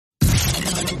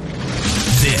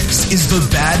This is the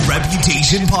Bad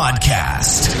Reputation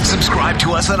Podcast. Subscribe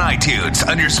to us on iTunes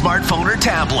on your smartphone or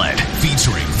tablet,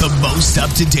 featuring the most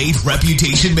up-to-date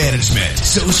reputation management,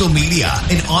 social media,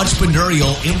 and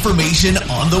entrepreneurial information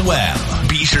on the web.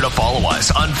 Be sure to follow us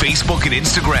on Facebook and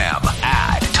Instagram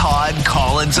at Todd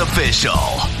Collins Official.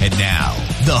 And now,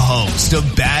 the host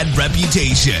of Bad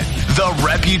Reputation, the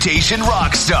Reputation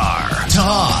Rockstar,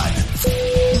 Todd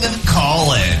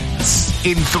Collins.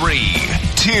 In 3,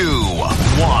 2, 1.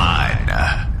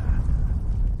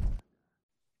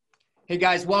 Hey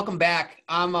guys, welcome back.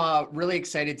 I'm really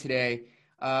excited today.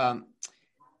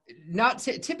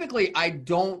 Typically, I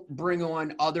don't bring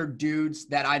on other dudes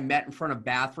that I met in front of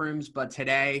bathrooms, but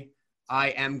today I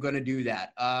am going to do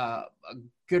that. A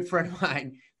good friend of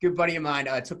mine, good buddy of mine,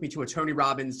 took me to a Tony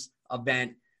Robbins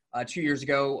event 2 years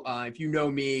ago. If you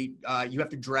know me, you have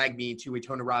to drag me to a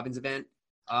Tony Robbins event.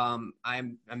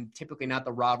 I'm typically not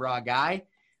the rah-rah guy,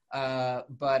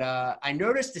 but I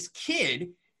noticed this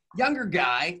kid, younger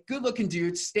guy, good-looking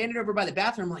dude, standing over by the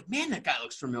bathroom. I'm like, man, that guy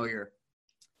looks familiar.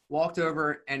 Walked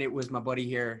over, and it was my buddy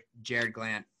here, Jared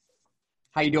Glant.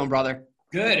 How you doing, brother?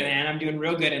 Good, man. I'm doing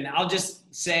real good. And I'll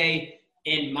just say,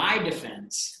 in my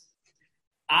defense,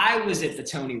 I was at the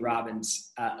Tony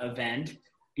Robbins event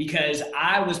because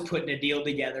I was putting a deal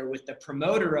together with the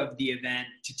promoter of the event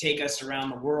to take us around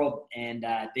the world. And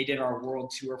they did our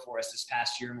world tour for us this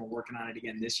past year, and we're working on it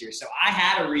again this year. So I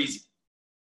had a reason.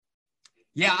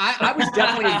 Yeah, I was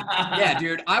definitely, yeah,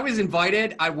 dude, I was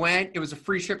invited. I went. It was a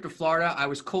free trip to Florida. I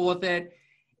was cool with it.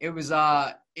 It was,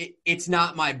 it's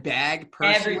not my bag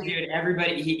personally.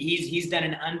 Everybody, he's done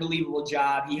an unbelievable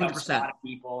job. He helps 100%. a lot of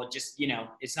people. Just,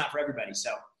 it's not for everybody.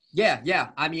 So. Yeah.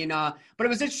 I mean, but it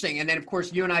was interesting. And then, of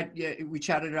course, you and I, we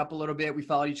chatted it up a little bit. We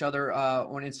followed each other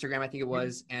on Instagram, I think it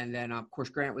was. And then, of course,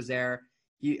 Grant was there.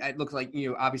 It looked like,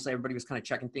 obviously everybody was kind of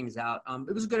checking things out.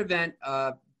 It was a good event.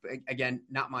 Again,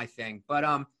 not my thing.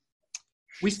 But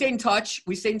we stayed in touch.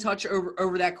 We stayed in touch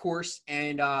over that course.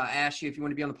 And I asked you if you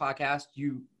want to be on the podcast.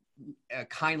 You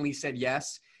kindly said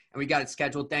yes. And we got it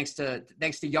scheduled thanks to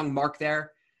young Mark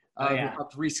there. We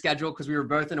helped reschedule because we were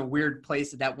both in a weird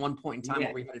place at that one point in time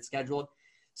where we had it scheduled.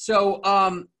 So,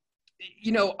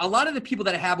 a lot of the people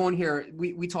that I have on here,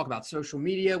 we talk about social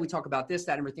media, we talk about this,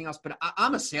 that, and everything else, but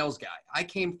I'm a sales guy. I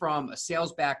came from a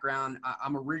sales background.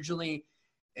 I'm originally,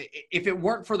 if it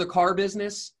weren't for the car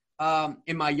business,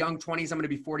 in my young 20s, I'm going to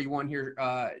be 41 here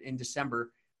in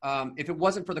December. If it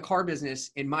wasn't for the car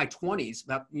business in my 20s,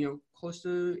 about, close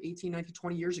to 18, 19,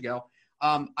 20 years ago,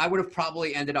 I would have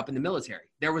probably ended up in the military.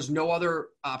 There was no other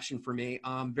option for me.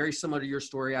 Very similar to your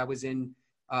story. I was in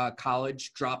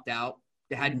college, dropped out.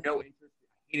 They had no interest.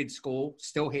 Hated school,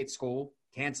 still hate school,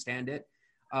 can't stand it.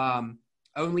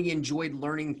 Only enjoyed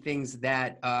learning things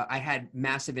that I had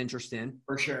massive interest in.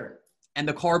 For sure. And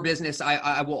the car business,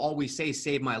 I will always say,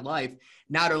 saved my life.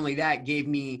 Not only that, gave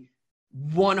me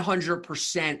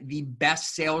 100% the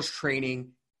best sales training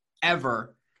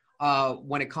ever.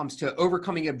 When it comes to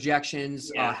overcoming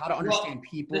objections, how to understand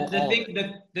people.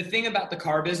 The thing about the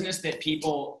car business that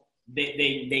people,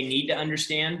 they need to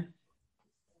understand,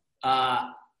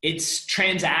 it's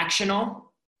transactional,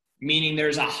 meaning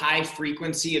there's a high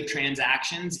frequency of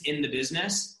transactions in the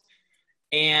business,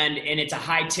 and it's a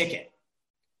high ticket.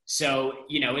 So,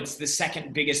 it's the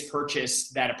second biggest purchase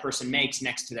that a person makes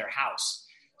next to their house.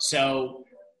 So,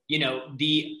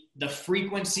 the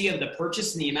frequency of the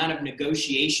purchase and the amount of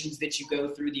negotiations that you go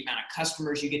through, the amount of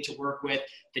customers you get to work with,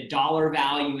 the dollar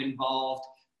value involved,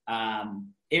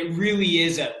 it really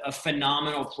is a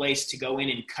phenomenal place to go in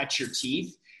and cut your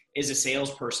teeth as a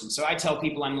salesperson. So I tell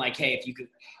people, I'm like, hey, if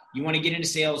you want to get into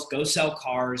sales, go sell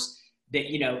cars. That,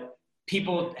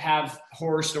 people have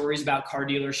horror stories about car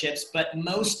dealerships, but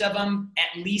most of them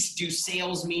at least do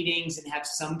sales meetings and have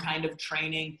some kind of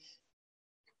training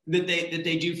that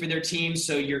they do for their team.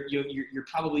 So you're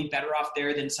probably better off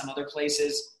there than some other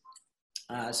places.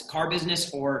 It's a car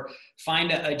business, or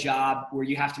find a job where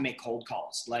you have to make cold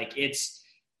calls. Like it's,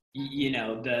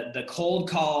 the cold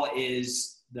call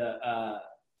is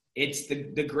it's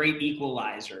the great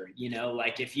equalizer,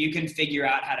 like if you can figure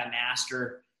out how to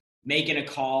master making a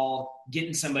call,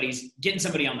 getting somebody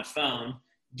on the phone,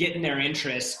 getting their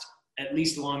interest at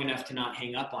least long enough to not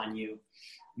hang up on you,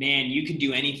 man, you can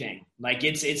do anything. Like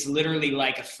it's literally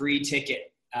like a free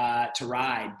ticket to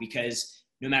ride, because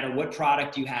no matter what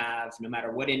product you have, no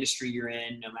matter what industry you're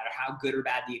in, no matter how good or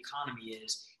bad the economy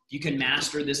is, if you can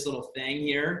master this little thing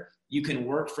here, you can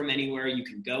work from anywhere, you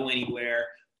can go anywhere,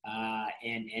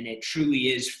 and it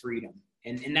truly is freedom.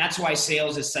 And that's why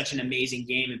sales is such an amazing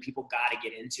game, and people got to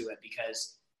get into it,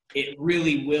 because it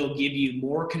really will give you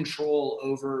more control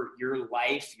over your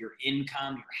life, your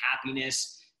income, your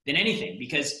happiness than anything,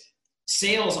 because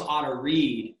sales ought to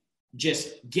read,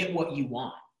 just get what you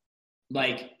want.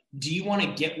 Like, do you want to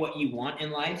get what you want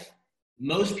in life?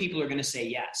 Most people are going to say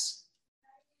yes.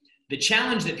 The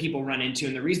challenge that people run into,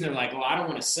 and the reason they're like, oh, I don't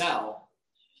want to sell,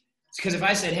 it's because if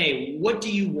I said, hey, what do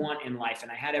you want in life?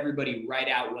 And I had everybody write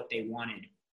out what they wanted.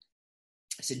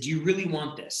 I said, do you really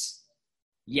want this?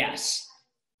 Yes,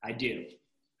 I do.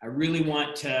 I really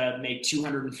want to make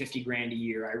 250 grand a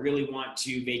year. I really want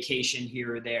to vacation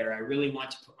here or there. I really want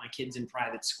to put my kids in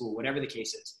private school, whatever the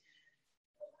case is.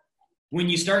 When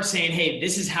you start saying, hey,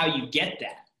 this is how you get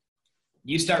that,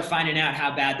 you start finding out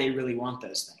how bad they really want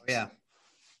those things. Yeah.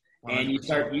 100%.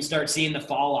 And you start seeing the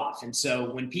fall off. And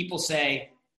so when people say,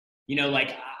 you know,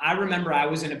 like, I remember I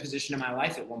was in a position in my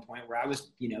life at one point where I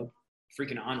was, you know,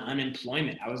 freaking on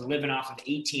unemployment. I was living off of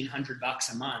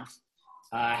 $1,800 a month,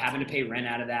 having to pay rent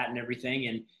out of that and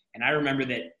everything. And I remember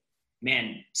that,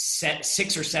 man,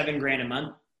 $6 or $7 grand a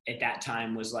month at that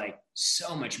time was like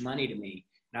so much money to me.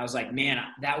 And I was like, man,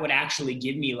 that would actually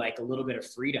give me like a little bit of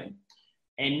freedom.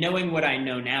 And knowing what I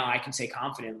know now, I can say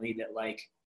confidently that like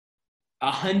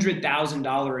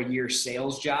 $100,000 a year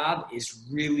sales job is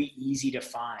really easy to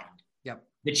find. Yep.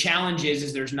 The challenge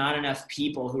is there's not enough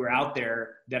people who are out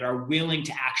there that are willing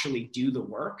to actually do the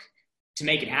work to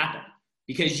make it happen.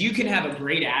 Because you can have a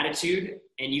great attitude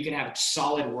and you can have a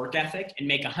solid work ethic and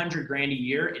make 100 grand a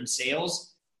year in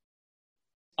sales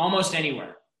almost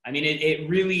anywhere. I mean, it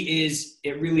really is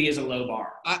a low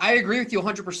bar. I agree with you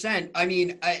 100%. I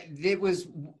mean,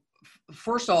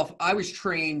 first off, I was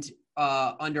trained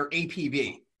under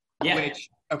APB, which,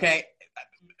 okay,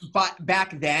 but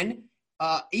back then,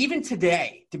 even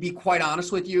today, to be quite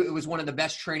honest with you, it was one of the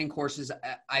best training courses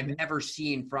I've ever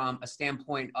seen from a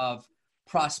standpoint of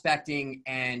prospecting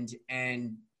and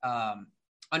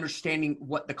understanding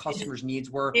what the customer's needs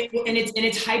were. And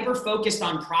it's hyper focused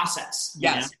on process.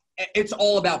 Yes. You know? It's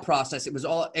all about process. It was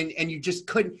all, and you just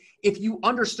couldn't, if you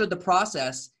understood the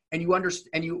process and you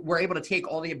were able to take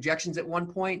all the objections at one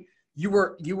point, you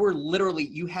were literally,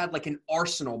 you had like an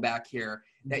arsenal back here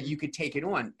that you could take it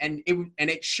on. And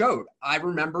it showed. I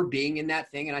remember being in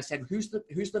that thing and I said, who's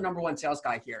the number one sales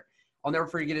guy here? I'll never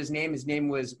forget his name. His name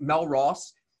was Mel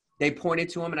Ross. They pointed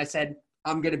to him and I said,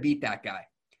 I'm going to beat that guy.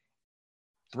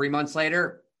 3 months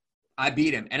later, I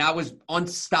beat him and I was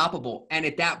unstoppable. And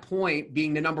at that point,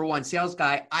 being the number one sales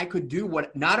guy, I could do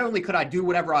not only could I do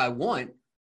whatever I want,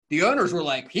 the owners were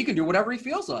like, he can do whatever he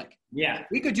feels like. Yeah.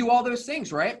 We could do all those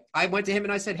things, right? I went to him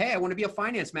and I said, hey, I want to be a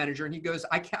finance manager. And he goes,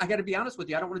 I got to be honest with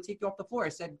you. I don't want to take you off the floor. I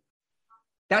said,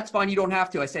 that's fine. You don't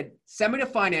have to. I said, send me to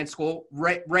finance school.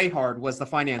 Ray Hard was the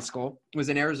finance school. It was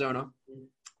in Arizona.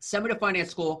 Send me to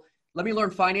finance school. Let me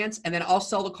learn finance, and then I'll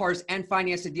sell the cars and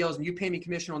finance the deals, and you pay me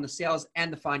commission on the sales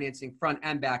and the financing front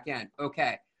and back end.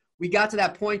 Okay. We got to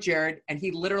that point, Jared, and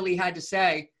he literally had to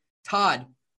say, Todd,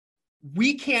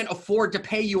 we can't afford to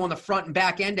pay you on the front and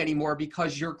back end anymore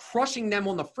because you're crushing them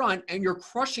on the front and you're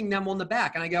crushing them on the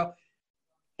back. And I go,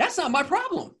 that's not my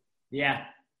problem. Yeah.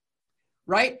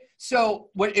 Right? So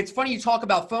it's funny you talk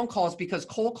about phone calls because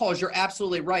cold calls, you're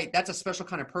absolutely right. That's a special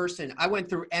kind of person. I went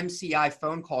through MCI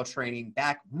phone call training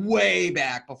way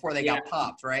back before they got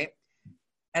popped, right?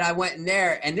 And I went in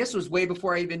there, and this was way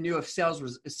before I even knew if sales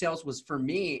was for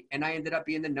me. And I ended up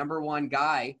being the number one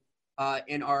guy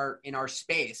in our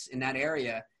space in that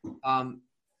area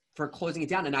for closing it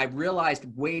down. And I realized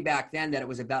way back then that it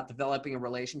was about developing a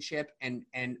relationship and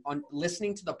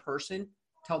listening to the person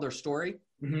tell their story.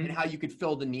 Mm-hmm. And how you could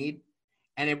fill the need.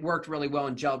 And it worked really well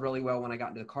and gelled really well when I got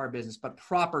into the car business. But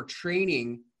proper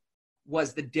training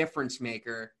was the difference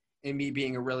maker in me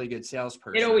being a really good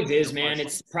salesperson. It always is, man.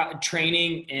 It's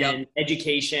training and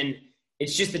education.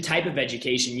 It's just the type of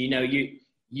education. You know,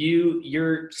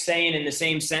 you're saying in the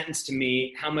same sentence to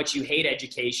me how much you hate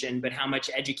education, but how much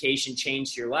education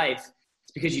changed your life.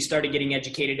 It's because you started getting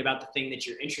educated about the thing that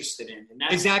you're interested in. And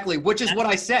that's, exactly, which is what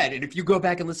I said. And if you go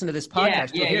back and listen to this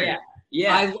podcast, you'll hear it.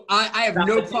 Yeah, I have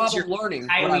no problem learning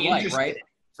what I like, right?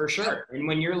 For sure. And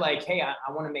when you're like, hey,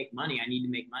 I want to make money. I need to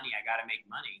make money. I got to make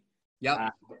money. Yeah,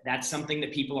 that's something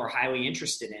that people are highly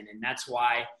interested in. And that's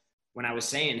why when I was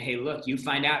saying, hey, look, you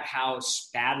find out how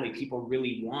badly people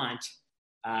really want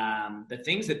the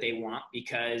things that they want,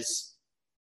 because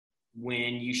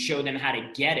when you show them how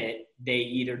to get it, they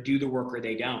either do the work or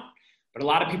they don't. But a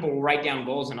lot of people will write down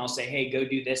goals and I'll say, hey, go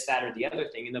do this, that, or the other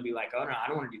thing. And they'll be like, oh no, I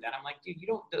don't want to do that. I'm like, dude,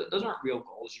 those aren't real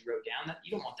goals you wrote down.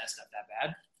 You don't want that stuff that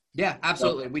bad. Yeah,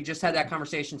 absolutely. We just had that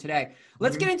conversation today.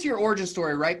 Let's get into your origin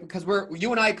story, right? Because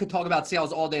you and I could talk about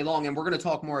sales all day long and we're going to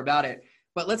talk more about it.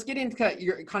 But let's get into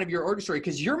your origin story,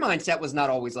 because your mindset was not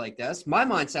always like this. My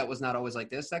mindset was not always like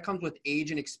this. That comes with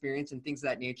age and experience and things of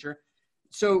that nature.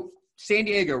 So San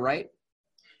Diego, right?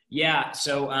 Yeah.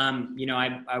 So, you know,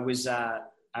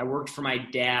 I worked for my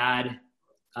dad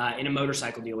in a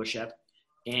motorcycle dealership.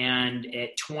 And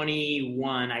at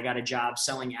 21, I got a job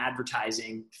selling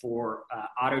advertising for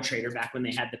Auto Trader back when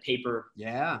they had the paper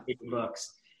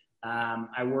books.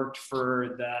 I worked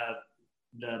for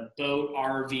the boat,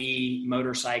 RV,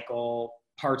 motorcycle,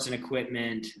 parts and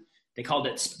equipment. They called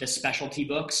it the specialty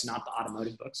books, not the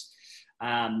automotive books.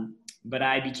 But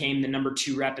I became the number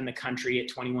 2 rep in the country at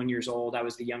 21 years old. I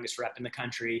was the youngest rep in the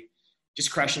country,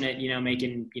 just crushing it, you know,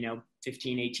 making, you know,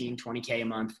 15, 18, 20K a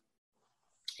month.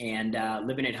 And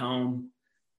living at home,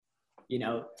 you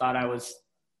know, thought I was,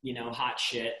 you know, hot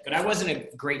shit, but I wasn't a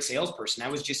great salesperson. I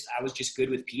was just good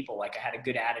with people. Like I had a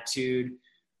good attitude,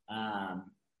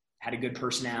 had a good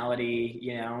personality,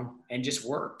 you know, and just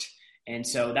worked. And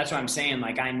so that's what I'm saying.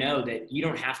 Like, I know that you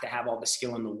don't have to have all the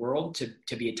skill in the world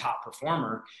to be a top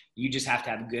performer. You just have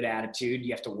to have a good attitude.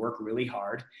 You have to work really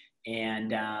hard.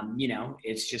 And, you know,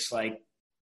 it's just like,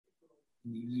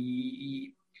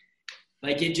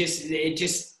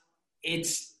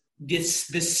 it's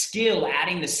the skill,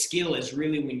 adding the skill is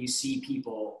really when you see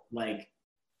people like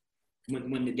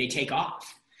when they take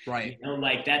off, right? You know,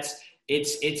 like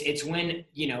it's when,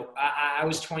 you know, I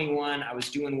was 21, I was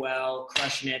doing well,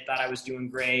 crushing it, thought I was doing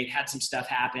great, had some stuff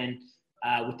happen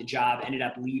with the job, ended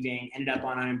up leaving, ended up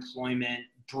on unemployment,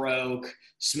 broke,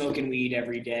 smoking weed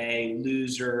every day,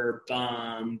 loser,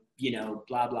 bum, you know,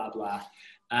 blah, blah, blah.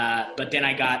 But then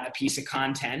I got a piece of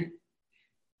content.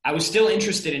 I was still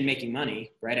interested in making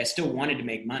money, right? I still wanted to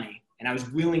make money, and I was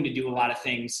willing to do a lot of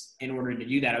things in order to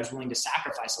do that. I was willing to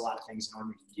sacrifice a lot of things in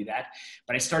order to do that.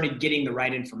 But I started getting the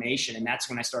right information, and that's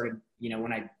when I started, you know,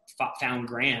 when I found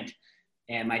Grant,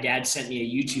 and my dad sent me a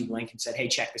YouTube link and said, hey,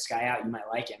 check this guy out. You might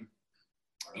like him.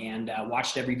 And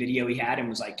watched every video he had and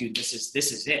was like, dude, this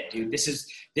is it, dude. This is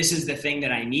the thing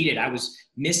that I needed. I was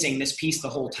missing this piece the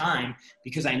whole time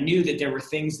because I knew that there were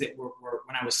things that were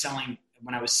when I was selling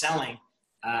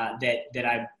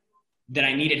that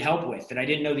I needed help with, that I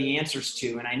didn't know the answers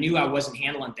to. And I knew I wasn't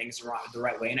handling things the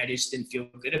right way. And I just didn't feel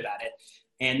good about it.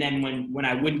 And then when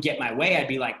I wouldn't get my way, I'd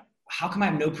be like, how come I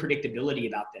have no predictability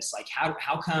about this? Like,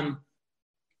 how come,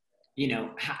 you know,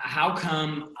 how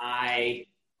come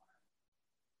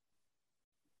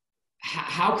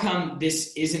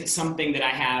this isn't something that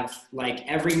I have, like,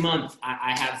 every month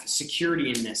I have security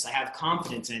in this, I have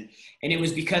confidence in it. And it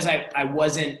was because I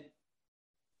wasn't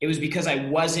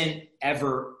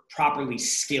ever properly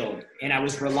skilled, and I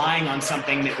was relying on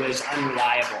something that was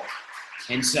unreliable.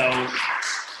 And so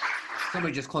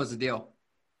somebody just closed the deal.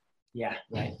 Yeah,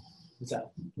 right. What's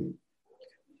up?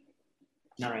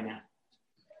 Not right now.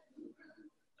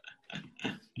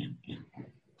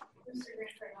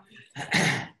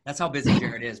 That's how busy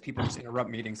Jared is. People just interrupt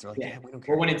meetings. They're like, yeah, we don't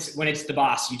care. Or when it's the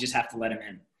boss, you just have to let him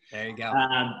in. There you go.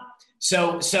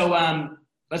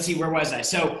 Let's see, where was I?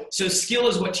 So skill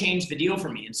is what changed the deal for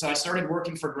me. And so I started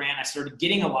working for Grant. I started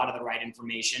getting a lot of the right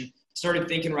information, started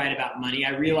thinking right about money.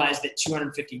 I realized that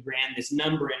 250 grand, this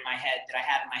number in my head that I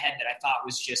had in my head that I thought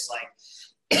was just like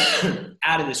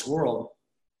out of this world.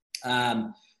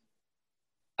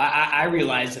 I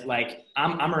realized that, like,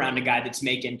 I'm around a guy that's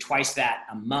making twice that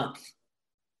a month.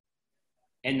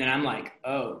 And then I'm like,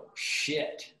 oh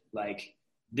shit, like,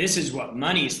 this is what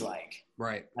money's like.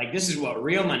 Right. Like, this is what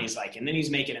real money's like. And then he's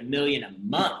making $1 million a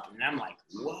month. And I'm like,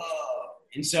 whoa.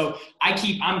 And so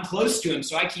I'm close to him.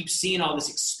 So I keep seeing all this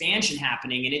expansion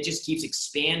happening, and it just keeps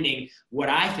expanding what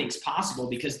I think is possible,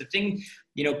 because the thing,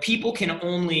 you know, people can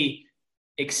only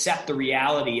accept the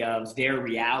reality of their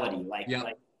reality. Like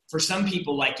for some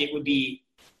people, like, it would be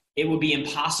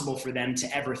impossible for them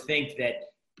to ever think that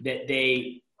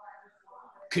they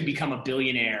could become a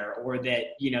billionaire, or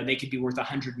that, you know, they could be worth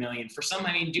 100 million. For some,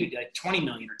 I mean, dude, like 20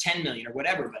 million or 10 million or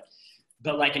whatever.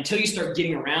 But like, until you start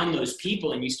getting around those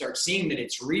people and you start seeing that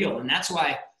it's real. And that's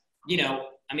why, you know,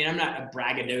 I mean, I'm not a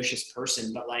braggadocious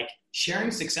person, but like,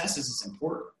 sharing successes is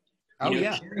important.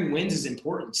 Sharing wins is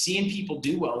important. Seeing people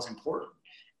do well is important.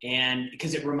 And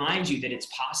because it reminds you that it's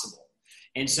possible.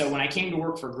 And so when I came to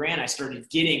work for Grant, I started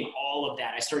getting all of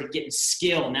that. I started getting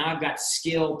skill. Now I've got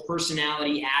skill,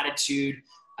 personality, attitude,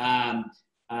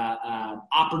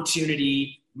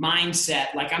 opportunity,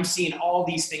 mindset. Like, I'm seeing all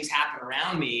these things happen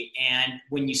around me. And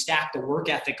when you stack the work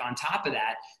ethic on top of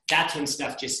that, that's when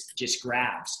stuff just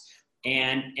grabs.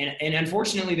 And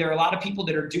unfortunately, there are a lot of people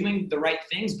that are doing the right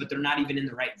things, but they're not even in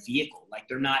the right vehicle. Like,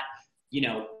 they're not, you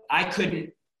know, I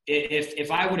couldn't, if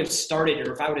I would have started,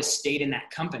 or if I would have stayed in that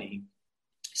company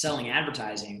selling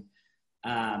advertising,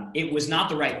 it was not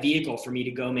the right vehicle for me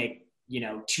to go make, you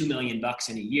know, $2 million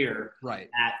in a year, right,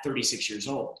 at 36 years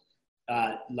old.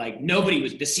 like nobody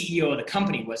was, the CEO of the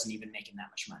company wasn't even making that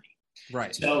much money.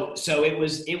 Right. So it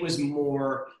was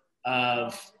more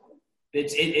of,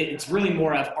 it's really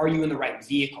more of, are you in the right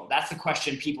vehicle? That's the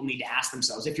question people need to ask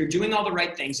themselves. If you're doing all the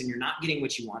right things and you're not getting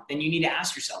what you want, then you need to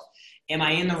ask yourself, am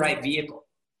I in the right vehicle?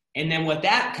 And then what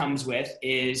that comes with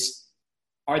is,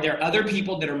 are there other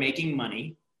people that are making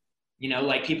money? You know,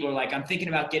 like people are like, I'm thinking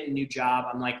about getting a new job.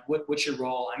 I'm like, what's your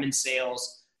role? I'm in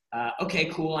sales. Okay,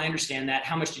 cool. I understand that.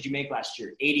 How much did you make last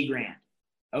year? 80 grand.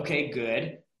 Okay,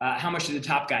 good. How much did the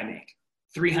top guy make?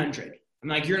 300. I'm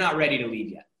like, you're not ready to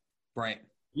leave yet. Right.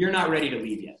 You're not ready to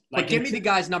leave yet. Like, but give me the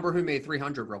guy's number who made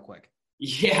 300 real quick.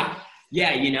 Yeah.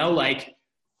 Yeah. You know, like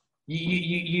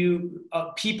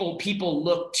people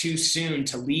look too soon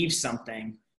to leave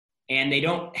something, and they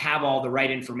don't have all the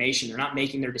right information. They're not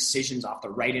making their decisions off the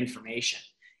right information.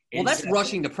 Well, that's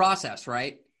rushing the process,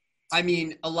 right? I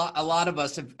mean, a lot of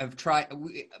us have tried,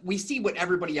 we see what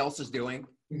everybody else is doing,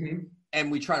 mm-hmm.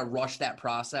 and we try to rush that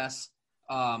process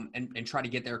and try to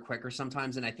get there quicker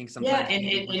sometimes. And I think sometimes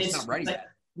we're just not ready yet.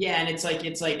 Yeah. And it's like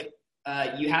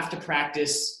you have to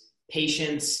practice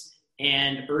patience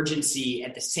and urgency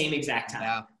at the same exact time.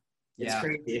 Yeah. It's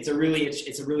crazy. It's a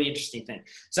really interesting thing.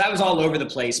 So that was all over the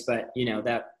place, but you know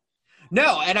that.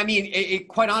 No. And I mean, it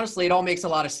quite honestly, it all makes a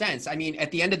lot of sense. I mean,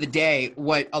 at the end of the day,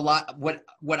 what I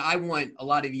want a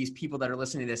lot of these people that are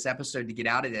listening to this episode to get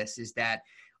out of this is that,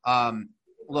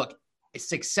 look,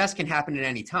 success can happen at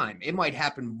any time. It might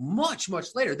happen much,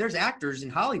 much later. There's actors in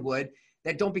Hollywood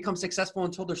that don't become successful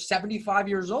until they're 75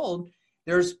 years old.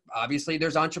 There's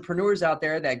entrepreneurs out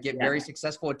there that get very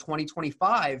successful at 20,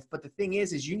 25. But the thing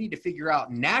is you need to figure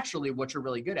out naturally what you're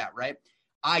really good at, right?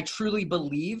 I truly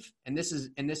believe, and this is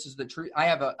the truth. I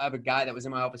have a guy that was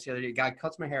in my office the other day. A guy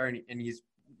cuts my hair, and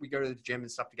we go to the gym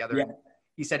and stuff together. Yeah. And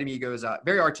he said to me, he goes,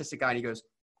 very artistic guy. And he goes,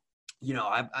 you know,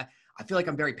 I feel like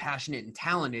I'm very passionate and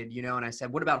talented, you know? And I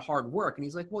said, what about hard work? And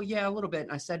he's like, well, yeah, a little bit.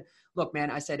 And I said, look,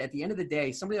 man, at the end of the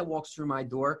day, somebody that walks through my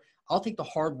door, I'll take the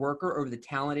hard worker over the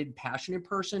talented, passionate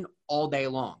person all day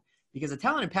long, because a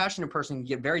talented, passionate person can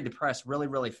get very depressed really,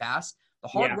 really fast. The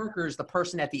hard worker is the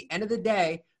person at the end of the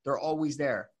day, they're always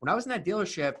there. When I was in that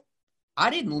dealership, I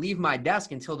didn't leave my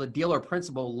desk until the dealer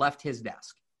principal left his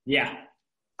desk. Yeah.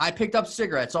 I picked up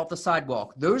cigarettes off the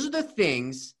sidewalk. Those are the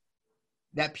things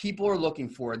that people are looking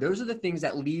for. Those are the things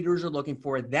that leaders are looking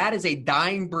for. That is a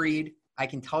dying breed. I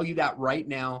can tell you that right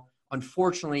now.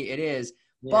 Unfortunately, it is.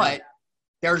 Yeah. But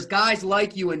there's guys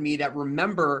like you and me that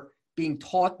remember being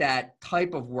taught that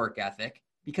type of work ethic,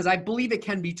 because I believe it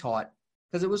can be taught,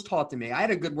 because it was taught to me. I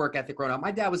had a good work ethic growing up.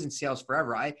 My dad was in sales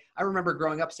forever. I remember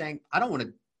growing up saying, I don't want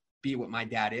to be what my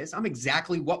dad is. I'm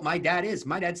exactly what my dad is.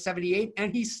 My dad's 78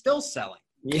 and he's still selling.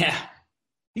 Yeah.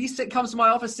 He comes to my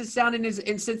office, sits down and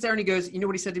sits there, and he goes, you know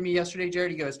what he said to me yesterday,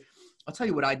 Jared? He goes, I'll tell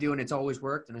you what I do, and it's always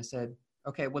worked. And I said,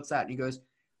 okay, what's that? And he goes,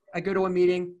 I go to a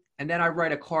meeting, and then I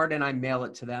write a card and I mail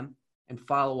it to them and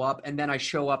follow up, and then I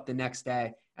show up the next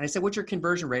day. And I said, what's your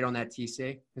conversion rate on that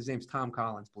TC? His name's Tom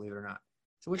Collins, believe it or not.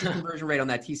 So what's your conversion rate on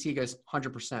that TC? He goes,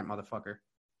 100%, motherfucker.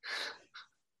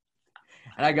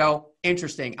 And I go,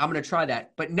 interesting. I'm going to try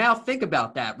that. But now think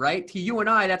about that, right? To you and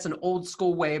I, that's an old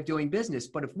school way of doing business.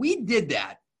 But if we did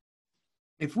that,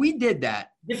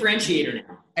 differentiator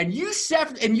now, and you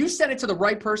sent it to the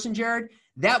right person, Jared,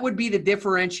 that would be the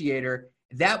differentiator.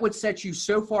 That would set you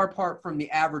so far apart from the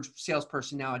average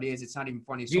salesperson nowadays. It's not even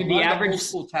funny. So dude, the average old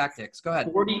school tactics. Go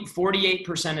ahead.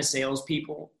 48% of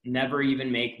salespeople never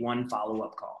even make one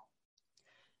follow-up call.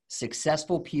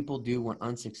 Successful people do what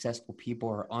unsuccessful people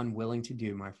are unwilling to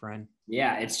do, my friend.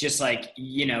 Yeah, it's just like,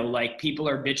 you know, like people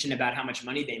are bitching about how much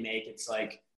money they make. It's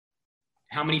like,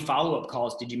 how many follow-up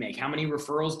calls did you make? How many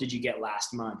referrals did you get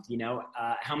last month? You know,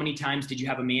 how many times did you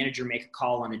have a manager make a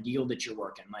call on a deal that you're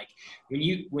working? Like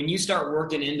when you start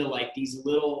working into like these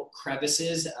little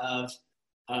crevices of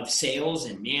sales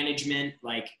and management,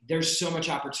 like there's so much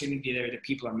opportunity there that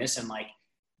people are missing. Like,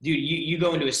 dude, you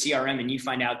go into a CRM and you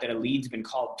find out that a lead's been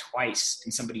called twice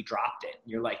and somebody dropped it.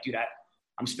 And you're like, dude,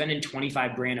 I'm spending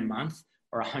 25 grand a month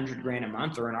or 100 grand a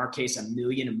month, or in our case, $1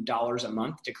 million a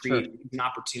month to create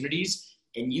opportunities.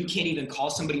 And you can't even call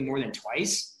somebody more than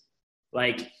twice.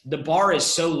 Like the bar is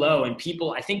so low, and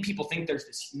I think people think there's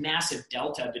this massive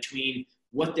delta between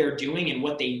what they're doing and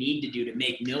what they need to do to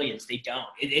make millions. They don't.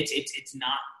 It's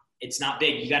not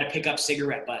big. You got to pick up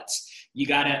cigarette butts. You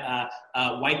got to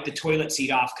wipe the toilet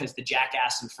seat off because the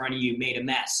jackass in front of you made a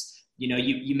mess. You know,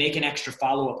 you make an extra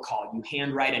follow-up call. You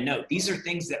handwrite a note. These are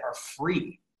things that are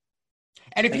free.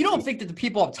 And if you don't think that the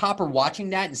people up top are watching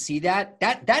that and see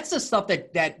that's the stuff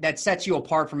that sets you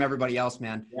apart from everybody else,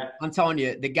 man. Yeah. I'm telling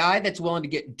you, the guy that's willing to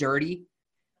get dirty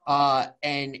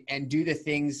and do the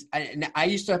things. And I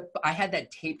had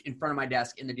that taped in front of my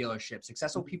desk in the dealership.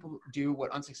 Successful people do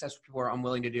what unsuccessful people are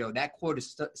unwilling to do. That quote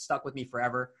is stuck with me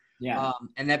forever. Yeah.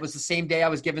 And that was the same day I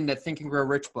was given the Think and Grow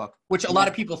Rich book, which a lot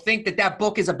of people think that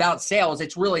book is about sales.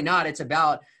 It's really not. It's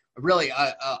about really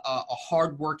a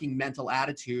hardworking mental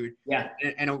attitude,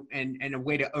 and a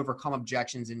way to overcome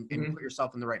objections and put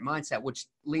yourself in the right mindset, which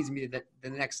leads me to the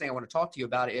next thing I want to talk to you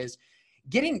about is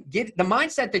get the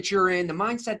mindset that you're in, the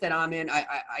mindset that I'm in.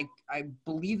 I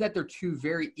believe that they're two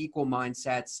very equal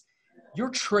mindsets. You're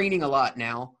training a lot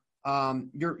now.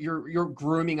 You're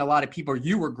grooming a lot of people.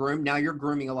 You were groomed. Now you're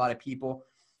grooming a lot of people.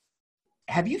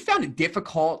 Have you found it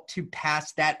difficult to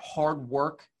pass that hard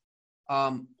work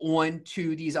on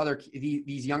to these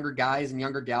younger guys and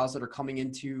younger gals that are coming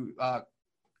into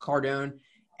Cardone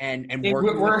and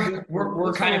working?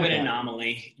 We're kind of an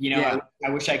anomaly. You know, I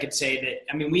wish I could say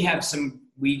that. I mean, we have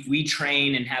we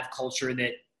train and have culture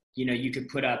that, you know, you could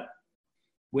put up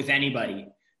with anybody,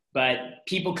 but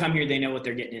people come here, they know what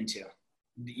they're getting into.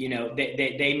 You know,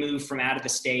 they move from out of the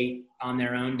state on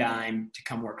their own dime to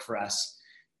come work for us.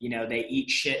 You know, they eat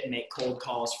shit and make cold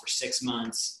calls for 6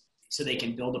 months so they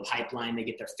can build a pipeline. They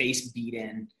get their face beat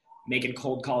in, making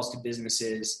cold calls to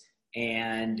businesses.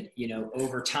 And, you know,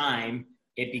 over time,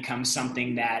 it becomes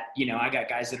something that, you know, I got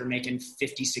guys that are making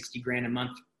 50, 60 grand a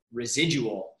month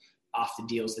residual off the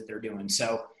deals that they're doing.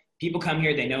 So people come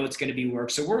here, they know it's going to be work.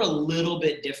 So we're a little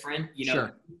bit different. You know,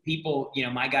 people, you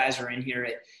know, my guys are in here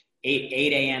at 8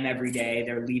 a.m. every day.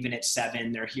 They're leaving at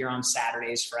 7. They're here on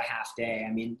Saturdays for a half day.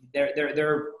 I mean,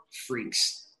 they're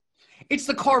freaks. It's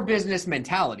the car business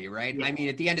mentality, right? Yeah. I mean,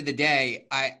 at the end of the day,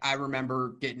 I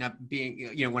remember getting up being,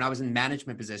 you know, when I was in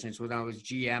management positions, when I was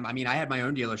GM, I mean, I had my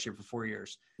own dealership for 4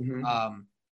 years,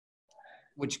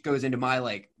 which goes into my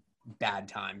like bad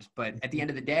times. But at the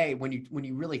end of the day, when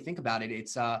you really think about it,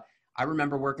 it's, I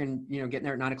remember working, you know, getting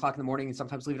there at 9 o'clock in the morning and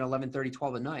sometimes leaving at 11:30,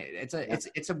 12 at night.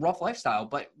 It's a rough lifestyle,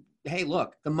 but hey,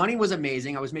 look, the money was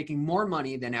amazing. I was making more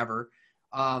money than ever.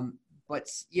 But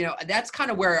you know, that's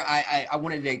kind of where I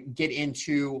wanted to get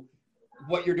into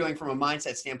what you're doing from a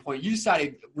mindset standpoint. You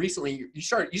decided recently, you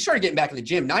started getting back in the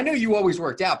gym. Now I know you always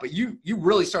worked out, but you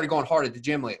really started going hard at the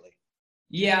gym lately.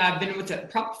 Yeah, I've been with it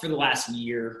probably for the last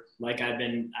year. Like I've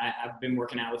been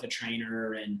working out with a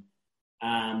trainer,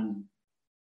 and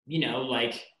you know,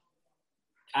 like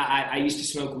I used to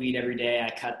smoke weed every day. I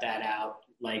cut that out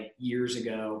like years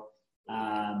ago.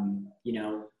 You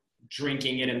know,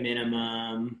 drinking at a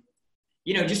minimum,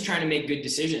 you know, just trying to make good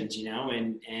decisions, you know,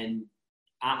 and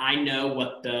I know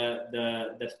what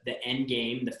the end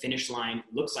game, the finish line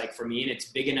looks like for me. And it's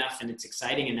big enough and it's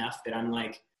exciting enough that I'm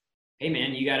like, hey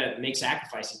man, you got to make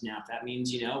sacrifices now. If that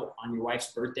means, you know, on your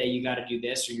wife's birthday, you got to do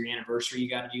this, or your anniversary, you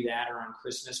got to do that, or on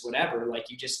Christmas, whatever. Like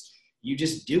you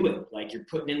just do it. Like you're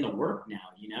putting in the work now,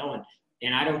 you know,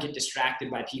 and I don't get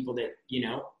distracted by people that, you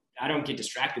know, I don't get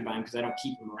distracted by them because I don't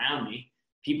keep them around me.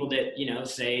 People that, you know,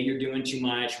 say you're doing too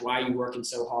much. Why are you working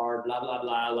so hard? Blah, blah,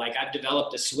 blah. Like I've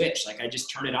developed a switch. Like I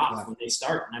just turn it off when they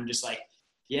start. And I'm just like,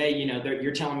 yeah, you know,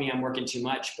 you're telling me I'm working too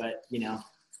much, but you know,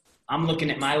 I'm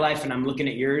looking at my life and I'm looking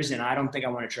at yours, and I don't think I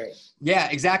want to trade. Yeah,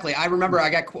 exactly. I remember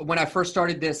when I first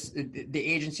started the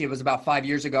agency, it was about 5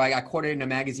 years ago. I got quoted in a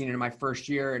magazine in my first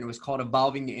year, and it was called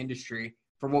Evolving the Industry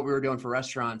for what we were doing for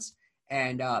restaurants.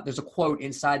 And there's a quote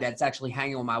inside that it's actually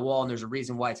hanging on my wall. And there's a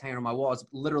reason why it's hanging on my wall. It's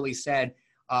literally said,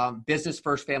 business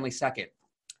first, family second.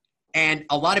 And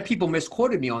a lot of people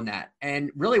misquoted me on that. And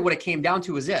really what it came down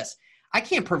to is this: I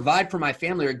can't provide for my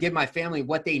family or give my family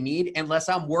what they need unless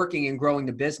I'm working and growing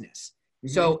the business.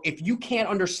 Mm-hmm. So if you can't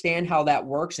understand how that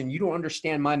works and you don't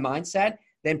understand my mindset,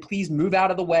 then please move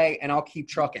out of the way and I'll keep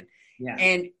trucking. Yeah.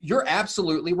 And you're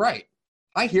absolutely right.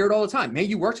 I hear it all the time. Man,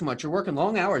 you work too much. You're working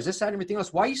long hours, this, that, and everything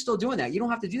else. Why are you still doing that? You don't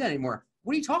have to do that anymore.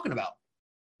 What are you talking about?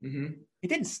 Mm-hmm. It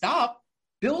didn't stop.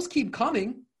 Bills keep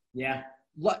coming. Yeah.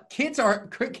 Kids are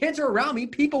around me.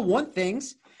 People want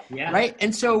things. Yeah. Right.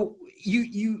 And so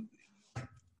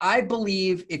I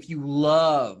believe if you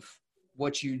love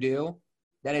what you do,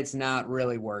 that it's not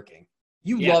really working.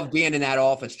 You love being in that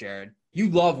office, Jared. You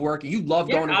love working. You love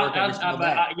going to work every single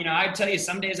day. You know, I tell you,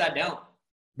 some days I don't.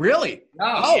 Really?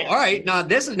 Oh, all right. Now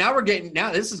this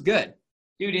is good.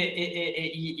 Dude,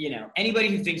 you know, anybody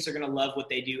who thinks they're going to love what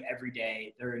they do every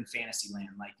day, they're in fantasy land.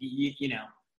 Like, you know,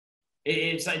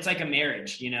 it's like a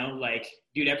marriage, you know, like,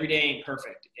 dude, every day ain't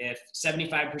perfect. If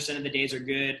 75% of the days are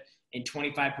good and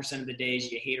 25% of the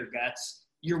days you hate her guts,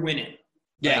 you're winning.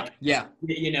 Yeah. Like, yeah.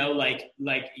 You know, like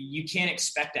you can't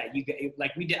expect that.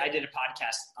 I did a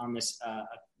podcast on this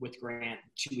with Grant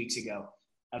 2 weeks ago.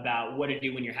 about what to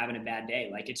do when you're having a bad day.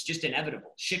 Like, it's just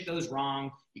inevitable. Shit goes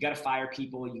wrong. You got to fire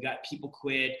people. You got people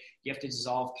quit. You have to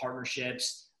dissolve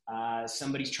partnerships.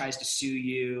 Somebody tries to sue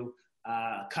you.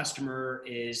 A customer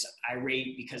is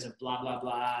irate because of blah, blah,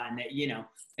 blah. And that, you know,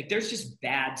 like, there's just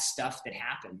bad stuff that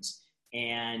happens.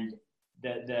 And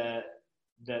the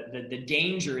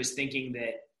danger is thinking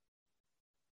that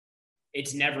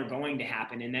it's never going to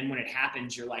happen. And then when it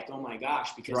happens, you're like, oh my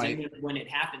gosh, because even when it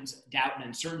happens, doubt and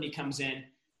uncertainty comes in.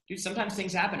 Dude, sometimes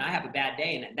things happen. I have a bad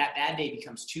day, and that bad day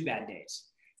becomes 2 bad days.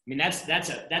 I mean,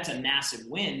 that's a massive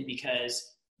win,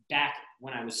 because back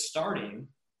when I was starting,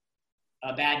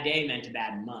 a bad day meant a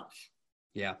bad month.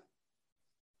 Yeah.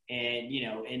 And, you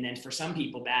know, and then for some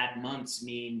people, bad months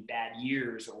mean bad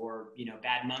years, or, you know,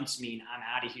 bad months mean I'm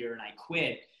out of here and I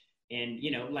quit. And,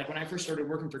 you know, like when I first started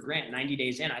working for Grant, 90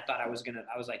 days in, I thought I was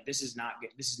like, this is not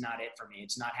good. This is not it for me.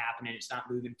 It's not happening. It's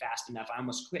not moving fast enough. I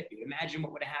almost quit. Dude, imagine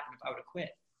what would have happened if I would have quit.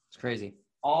 It's crazy.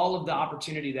 All of the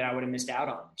opportunity that I would have missed out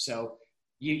on. So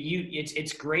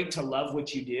it's great to love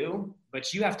what you do,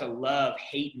 but you have to love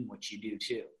hating what you do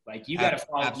too. Like, you got to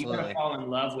fall in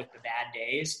love with the bad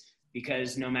days,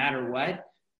 because no matter what,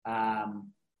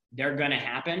 they're going to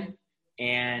happen.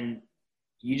 And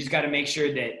you just got to make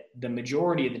sure that the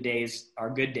majority of the days are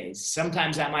good days.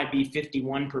 Sometimes that might be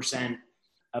 51%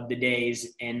 of the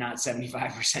days and not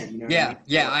 75%. You know what I mean?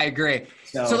 Yeah, I agree.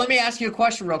 So let me ask you a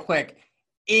question real quick.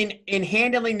 In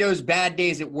handling those bad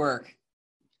days at work,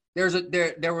 there was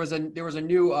a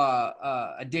new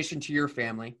addition to your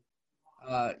family.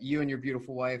 You and your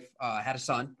beautiful wife had a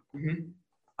son. Mm-hmm.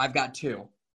 I've got 2.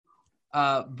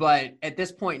 But at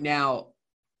this point now,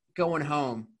 going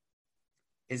home,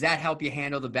 does that help you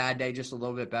handle the bad day just a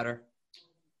little bit better?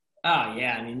 Oh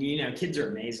yeah. I mean, you know, kids are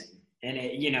amazing. And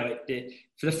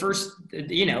for the first,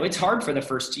 you know, it's hard for the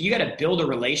first, you got to build a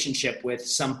relationship with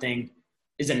something.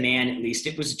 As a man, at least,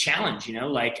 it was a challenge, you know,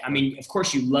 like, I mean, of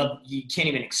course you can't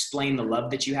even explain the love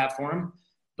that you have for him,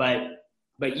 but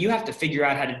you have to figure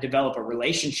out how to develop a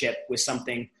relationship with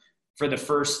something for the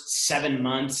first 7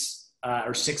 months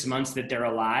or 6 months that they're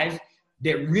alive,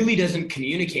 that really doesn't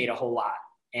communicate a whole lot.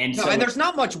 And there's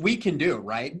not much we can do,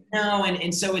 right? No.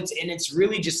 And so it's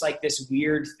really just like this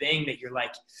weird thing that you're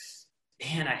like,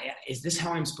 man, is this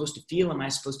how I'm supposed to feel? Am I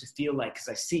supposed to feel like, cause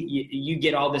I see you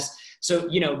get all this. So,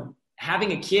 you know,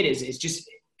 having a kid is just,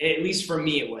 at least for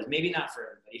me, it was, maybe not for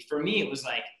everybody. For me, it was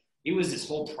like, it was this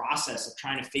whole process of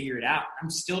trying to figure it out. I'm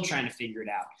still trying to figure it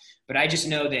out, but I just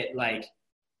know that, like,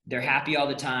 they're happy all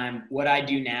the time. What I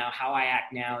do now, how I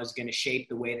act now, is going to shape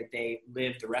the way that they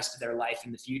live the rest of their life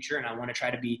in the future. And I want to try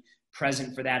to be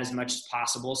present for that as much as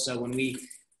possible. So when we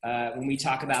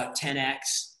talk about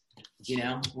 10X, you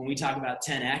know, that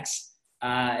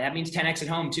means 10X at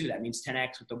home too. That means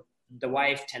 10X with the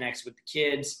wife, 10X with the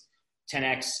kids,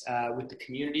 10X with the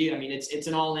community. I mean, it's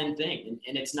an all-in thing,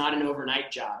 and it's not an overnight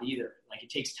job either. Like,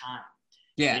 it takes time.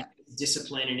 Yeah. It's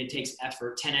discipline, and it takes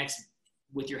effort. 10X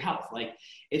with your health. Like,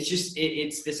 it's just,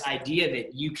 it's this idea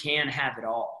that you can have it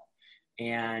all.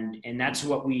 And that's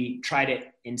what we try to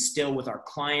instill with our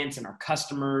clients and our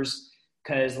customers,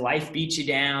 because life beats you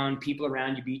down. People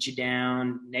around you beat you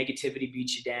down. Negativity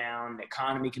beats you down. The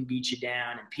economy can beat you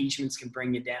down. Impeachments can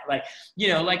bring you down. Like, you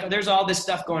know, like, there's all this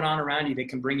stuff going on around you that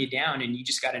can bring you down. And you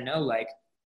just got to know, like,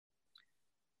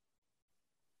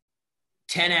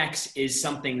 10X is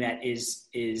something that is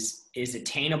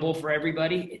attainable for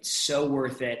everybody. It's so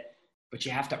worth it, but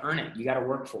you have to earn it. You got to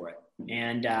work for it.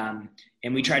 And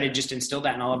we try to just instill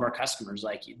that in all of our customers.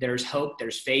 Like, there's hope,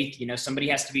 there's faith. You know, somebody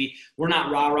has to be, we're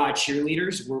not rah-rah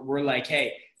cheerleaders. We're like,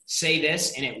 hey, say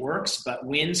this and it works, but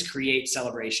wins create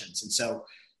celebrations. And so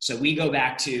we go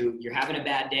back to, you're having a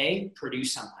bad day,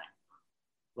 produce something.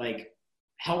 Like,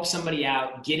 help somebody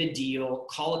out, get a deal,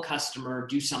 call a customer,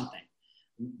 do something.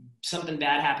 Something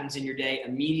bad happens in your day,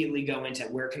 immediately go into,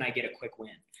 where can I get a quick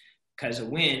win? Because a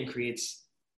win creates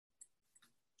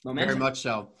momentum. Very much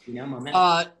so. You know,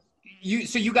 momentum.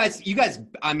 You guys,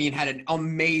 I mean, had an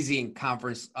amazing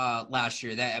conference last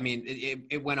year. That, I mean,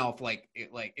 it went off like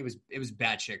it was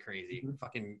batshit crazy. Mm-hmm.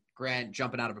 Fucking Grant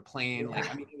jumping out of a plane. Yeah.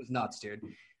 Like, I mean, it was nuts, dude.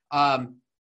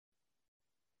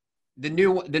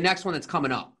 The next one that's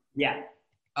coming up. Yeah.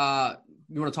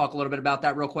 You want to talk a little bit about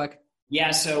that real quick? Yeah.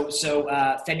 So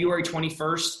February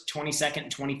 21st, 22nd,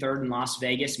 and 23rd in Las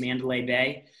Vegas, Mandalay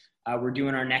Bay. We're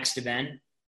doing our next event.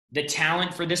 The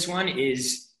talent for this one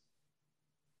is,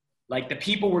 like, the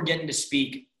people we're getting to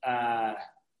speak. I'll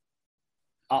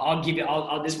give you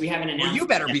all this. We haven't announced. Well, you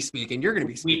better be speaking. You're going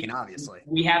to be speaking, obviously.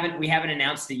 We haven't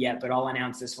announced it yet, but I'll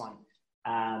announce this one.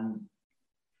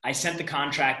 I sent the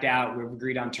contract out. We've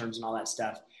agreed on terms and all that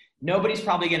stuff. Nobody's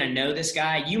probably going to know this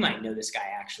guy. You might know this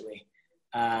guy, actually.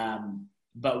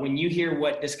 But when you hear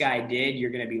what this guy did,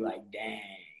 you're going to be like, dang.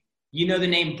 You know the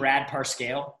name Brad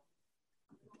Parscale?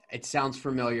 It sounds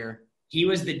familiar. He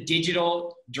was the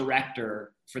digital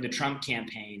director for the Trump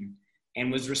campaign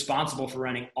and was responsible for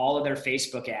running all of their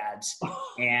Facebook ads.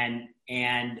 And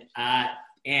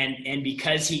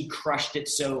because he crushed it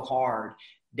so hard,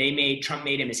 Trump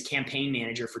made him his campaign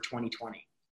manager for 2020.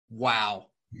 Wow.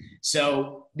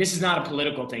 So this is not a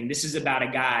political thing. This is about a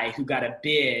guy who got a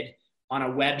bid on a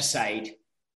website.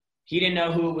 He didn't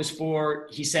know who it was for.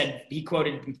 He said, he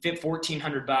quoted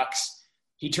 $1,400.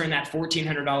 He turned that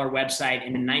 $1,400 website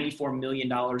into $94 million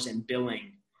in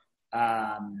billing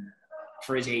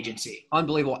for his agency.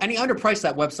 Unbelievable. And he underpriced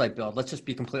that website build. Let's just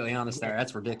be completely honest there.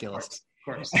 That's ridiculous.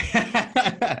 Of course.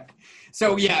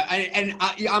 So yeah,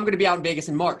 I'm going to be out in Vegas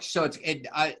in March. So and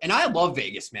I love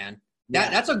Vegas, man.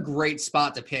 That's a great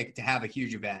spot to pick to have a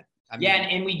huge event. I mean,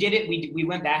 and we did it. We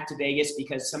went back to Vegas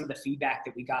because some of the feedback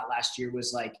that we got last year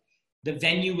was like, the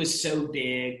venue was so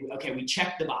big. Okay, we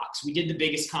checked the box. We did the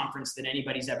biggest conference that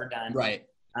anybody's ever done. Right.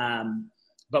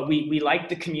 But we liked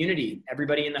the community.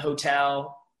 Everybody in the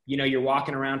hotel, you know, you're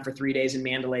walking around for 3 days in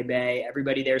Mandalay Bay.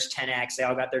 Everybody there's 10X. They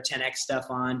all got their 10X stuff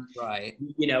on. Right.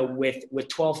 You know, with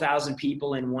 12,000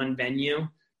 people in one venue,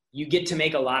 you get to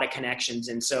make a lot of connections.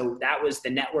 And so that was the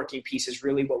networking piece is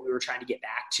really what we were trying to get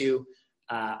back to.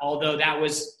 Although that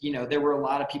was, you know, there were a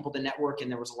lot of people to network and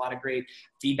there was a lot of great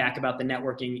feedback about the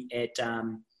networking at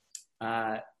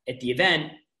the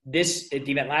event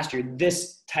last year.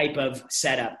 This type of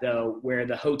setup though, where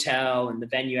the hotel and the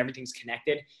venue, everything's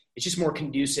connected, it's just more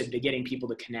conducive to getting people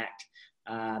to connect.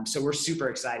 So we're super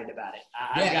excited about it.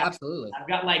 Absolutely. I've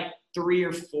got like 3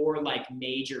 or 4 like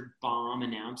major bomb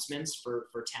announcements for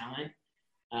talent.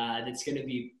 That's going to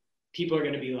be, people are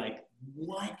going to be like,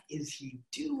 what is he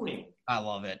doing? I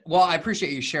love it. Well, I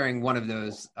appreciate you sharing one of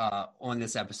those on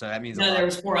this episode. That means there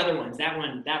was 4 other ones. That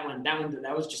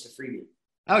was just a freebie.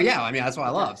 Oh yeah, I mean that's what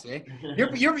I love. See,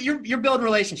 you're building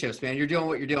relationships, man. You're doing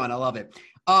what you're doing. I love it.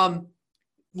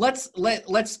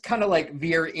 Let's kind of like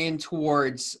veer in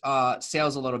towards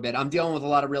sales a little bit. I'm dealing with a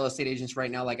lot of real estate agents right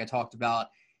now, like I talked about.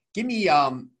 Give me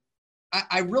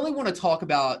I really want to talk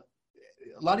about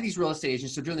a lot of these real estate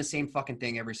agents are doing the same fucking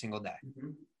thing every single day. Mm-hmm.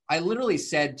 I literally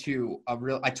said I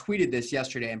tweeted this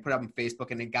yesterday and put it up on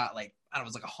Facebook and it got like, I don't know,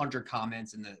 it was like 100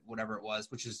 comments and whatever it was,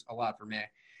 which is a lot for me.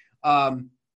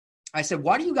 I said,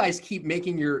 why do you guys keep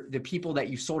making the people that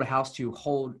you sold a house to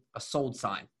hold a sold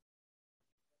sign?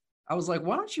 I was like,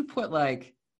 why don't you put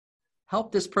like,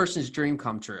 help this person's dream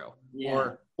come true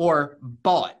or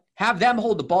bought, have them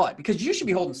hold the bought because you should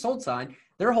be holding sold sign.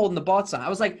 They're holding the bought sign. I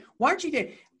was like, why aren't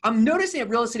you I'm noticing that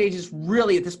real estate agents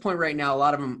really at this point right now, a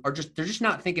lot of them they're just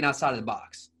not thinking outside of the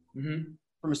box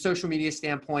from a social media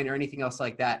standpoint or anything else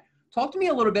like that. Talk to me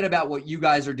a little bit about what you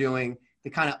guys are doing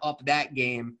to kind of up that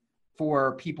game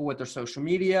for people with their social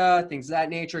media, things of that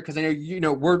nature. Cause I know, you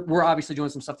know, we're obviously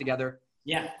doing some stuff together.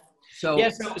 Yeah. So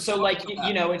like,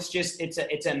 you know,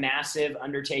 it's a massive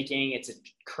undertaking. It's a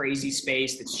crazy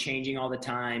space that's changing all the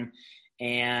time.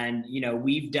 And, you know,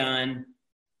 we've done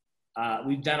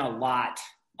a lot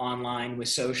online with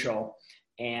social.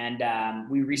 And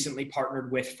we recently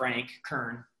partnered with Frank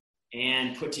Kern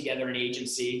and put together an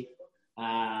agency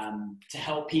to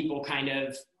help people kind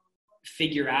of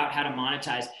figure out how to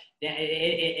monetize.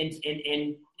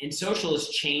 And social is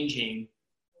changing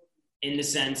in the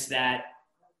sense that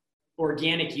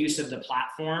organic use of the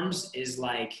platforms is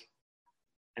like,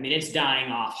 I mean, it's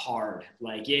dying off hard.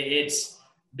 Like it's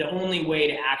the only way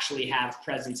to actually have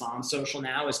presence on social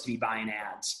now is to be buying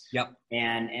ads. Yep.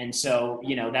 And so,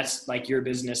 you know, that's like your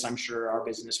business, I'm sure our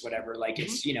business, whatever, like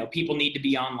it's, you know, people need to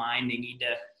be online. They need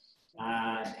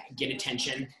to get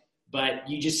attention, but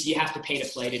you have to pay to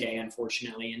play today,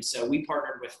 unfortunately. And so we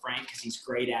partnered with Frank because he's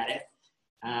great at it.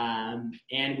 And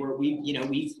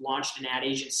we've launched an ad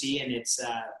agency and it's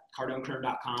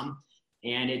CardoneKern.com.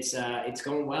 And it's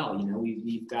going well. You know,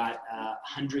 we've got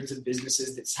hundreds of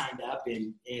businesses that signed up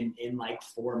in like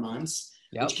 4 months,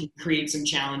 which can create some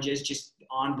challenges, just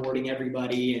onboarding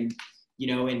everybody and, you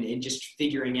know, and just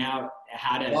figuring out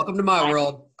how to welcome to my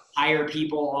world, hire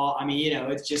people. I mean, you know,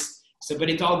 it's just but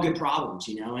it's all good problems,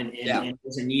 you know, and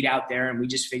there's a need out there and we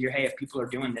just figure, hey, if people are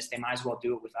doing this, they might as well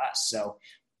do it with us. So,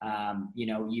 you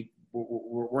know,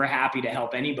 we're happy to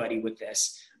help anybody with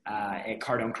this at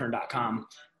CardoneKern.com.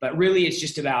 But really, it's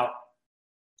just about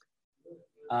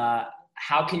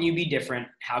how can you be different?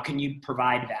 How can you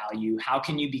provide value? How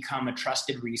can you become a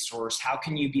trusted resource? How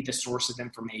can you be the source of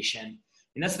information?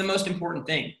 And that's the most important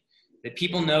thing, that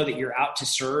people know that you're out to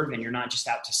serve and you're not just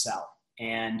out to sell.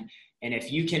 And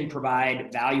if you can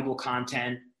provide valuable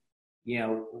content, you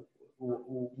know,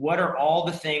 what are all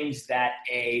the things that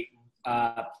a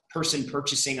person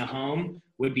purchasing a home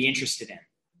would be interested in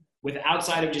with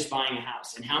outside of just buying a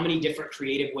house, and how many different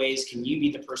creative ways can you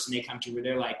be the person they come to where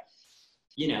they're like,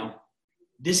 you know,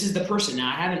 this is the person. Now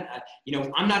I haven't, you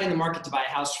know, I'm not in the market to buy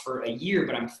a house for a year,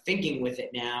 but I'm thinking with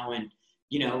it now. And,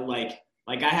 you know, like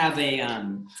I have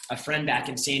a friend back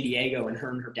in San Diego, and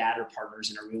her dad are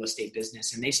partners in a real estate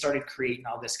business. And they started creating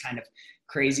all this kind of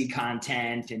crazy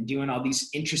content and doing all these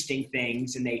interesting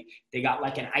things. And they got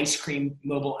like an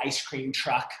mobile ice cream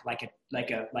truck, like a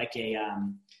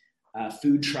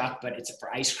food truck, but it's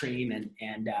for ice cream.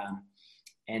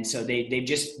 And so they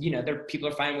just, you know, people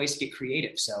are finding ways to get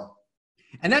creative. So.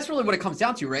 And that's really what it comes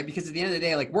down to, right? Because at the end of the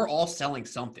day, like, we're all selling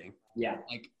something. Yeah.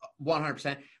 Like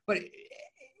 100%. But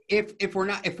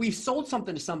if we've sold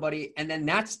something to somebody and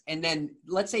then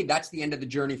let's say that's the end of the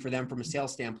journey for them from a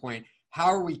sales standpoint, how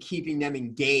are we keeping them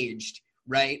engaged,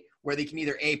 right? Where they can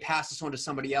either pass this on to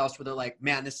somebody else where they're like,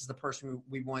 man, this is the person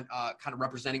we want kind of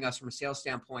representing us from a sales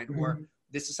standpoint, or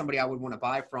this is somebody I would want to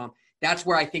buy from. That's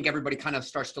where I think everybody kind of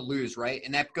starts to lose, right?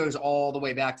 And that goes all the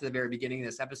way back to the very beginning of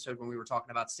this episode when we were talking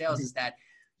about sales, is that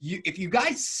if you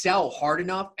guys sell hard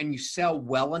enough and you sell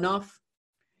well enough,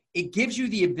 it gives you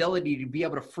the ability to be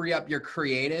able to free up your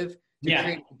creative to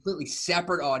create a completely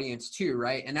separate audience too,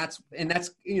 right? And that's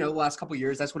you know, the last couple of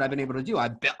years, that's what I've been able to do.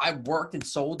 I've worked and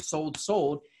sold,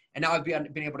 and now I've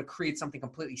been able to create something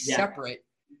completely separate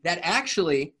that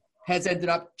actually has ended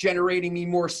up generating me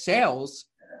more sales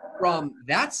from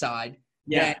that side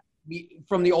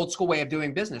from the old school way of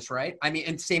doing business, right? I mean,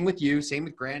 and same with you, same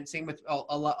with Grant, same with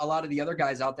a lot of the other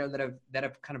guys out there that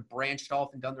have kind of branched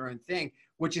off and done their own thing,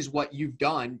 which is what you've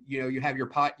done. You know, you have your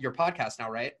podcast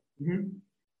now, right? Mm-hmm.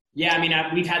 Yeah, I mean,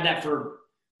 we've had that for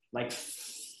like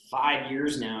 5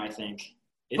 years now, I think.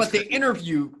 But the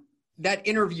interview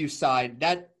side,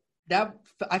 that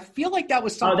I feel like that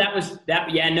was something.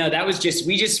 Oh, that was just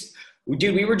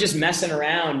we were just messing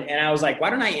around, and I was like, why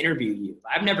don't I interview you?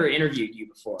 I've never interviewed you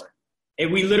before.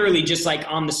 And we literally just like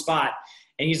on the spot,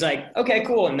 and he's like, okay,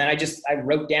 cool. And then I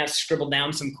scribbled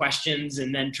down some questions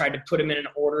and then tried to put them in an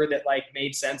order that like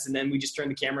made sense. And then we just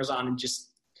turned the cameras on and just.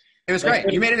 It was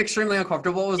great. You made it extremely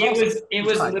uncomfortable. It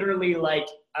was literally like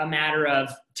a matter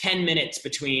of 10 minutes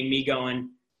between me going,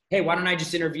 hey, why don't I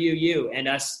just interview you, and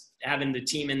us having the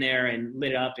team in there and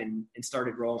lit up and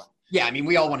started rolling. Yeah, I mean,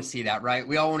 we all want to see that, right?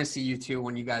 We all want to see you two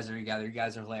when you guys are together. You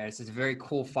guys are hilarious. It's a very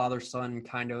cool father-son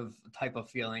kind of type of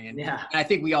feeling. And I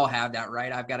think we all have that,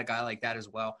 right? I've got a guy like that as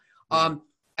well.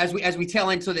 As we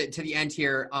tail into to the end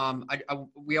here,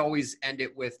 we always end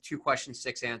it with 2 questions,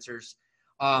 6 answers.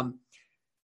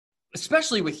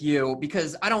 Especially with you,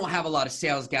 because I don't have a lot of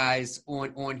sales guys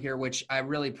on here, which I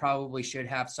really probably should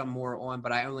have some more on,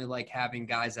 but I only like having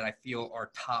guys that I feel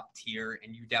are top tier,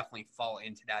 and you definitely fall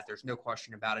into that. There's no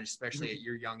question about it, especially at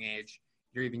your young age.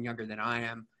 You're even younger than I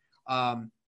am.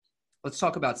 Let's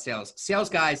talk about sales. Sales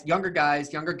guys, younger gals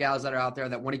that are out there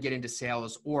that want to get into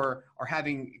sales or are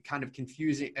having kind of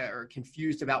confused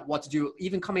about what to do,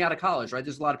 even coming out of college, right?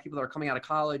 There's a lot of people that are coming out of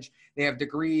college. They have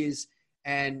degrees.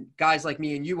 And guys like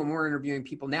me and you, when we're interviewing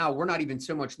people now, we're not even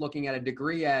so much looking at a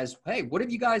degree as, hey, what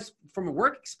have you guys from a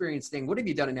work experience thing? What have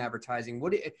you done in advertising?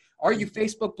 Are you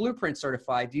Facebook Blueprint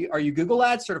certified? Are you Google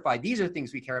Ads certified? These are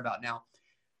things we care about now.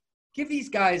 Give these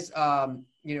guys,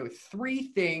 3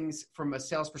 things from a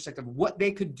sales perspective, what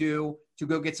they could do to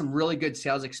go get some really good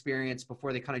sales experience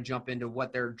before they kind of jump into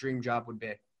what their dream job would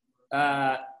be.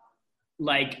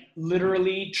 Like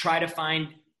literally try to find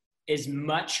as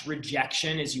much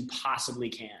rejection as you possibly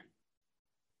can.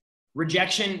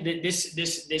 Rejection,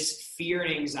 this fear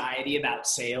and anxiety about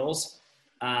sales,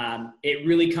 it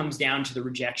really comes down to the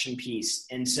rejection piece.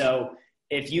 And so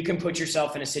if you can put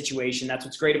yourself in a situation, that's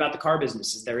what's great about the car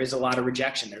business is there is a lot of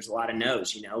rejection. There's a lot of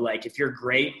no's, like if you're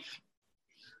great,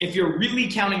 if you're really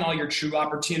counting all your true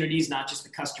opportunities, not just the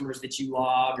customers that you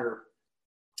log or,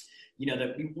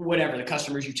 the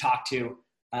customers you talk to,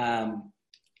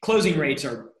 closing rates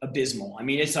are abysmal. I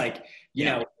mean, it's like,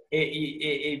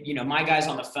 my guys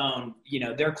on the phone,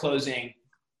 they're closing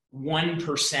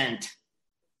 1%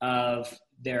 of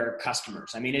their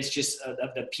customers. I mean, it's just of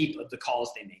the people, of the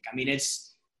calls they make. I mean,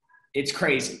 it's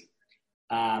crazy.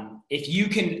 If you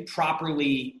can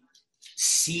properly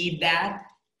seed that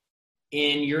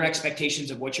in your expectations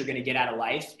of what you're going to get out of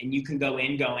life, and you can go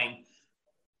in going,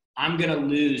 I'm going to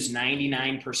lose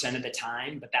 99% of the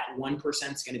time, but that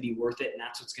 1% is going to be worth it. And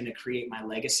that's what's going to create my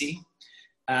legacy.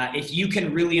 If you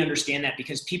can really understand that,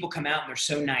 because people come out and they're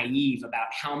so naive about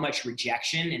how much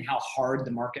rejection and how hard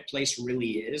the marketplace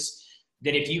really is,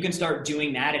 that if you can start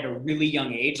doing that at a really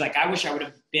young age, like I wish I would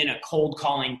have been a cold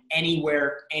calling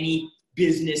anywhere, any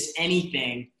business,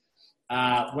 anything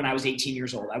when I was 18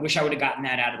 years old. I wish I would have gotten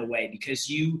that out of the way, because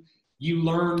you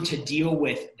learn to deal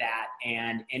with that.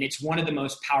 And it's one of the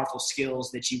most powerful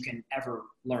skills that you can ever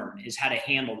learn, is how to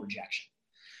handle rejection.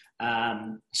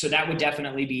 So that would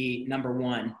definitely be number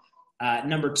one.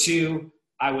 Number two,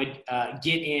 I would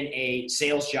get in a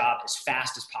sales job as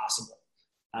fast as possible.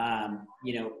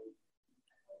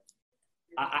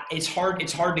 It's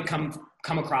hard to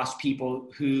come across people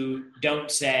who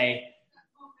don't say,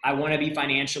 I want to be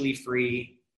financially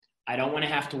free. I don't want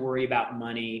to have to worry about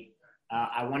money.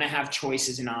 I want to have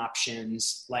choices and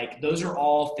options. Like, those are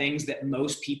all things that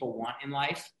most people want in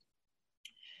life.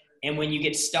 And when you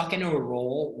get stuck into a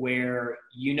role where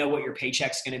you know what your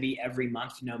paycheck's going to be every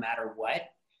month, no matter what,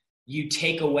 you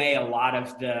take away your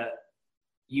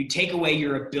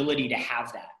ability to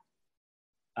have that.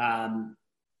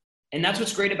 And that's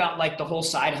what's great about like the whole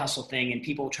side hustle thing and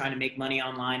people trying to make money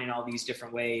online in all these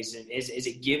different ways is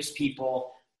it gives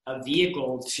people a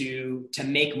vehicle to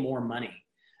make more money.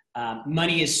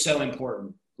 Money is so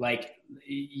important. Like,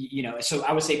 so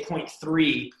I would say point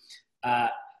three,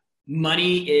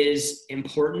 money is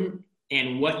important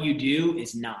and what you do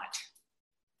is not.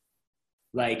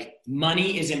 Like,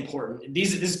 money is important.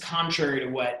 This is contrary to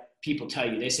what people tell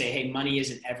you. They say, hey, money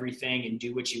isn't everything and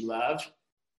do what you love.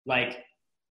 Like,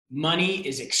 money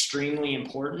is extremely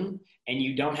important and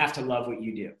you don't have to love what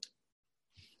you do.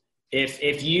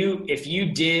 If you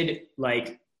did,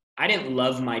 like, I didn't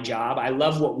love my job. I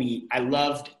loved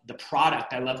the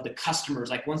product. I loved the customers.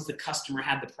 Like, once the customer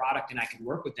had the product and I could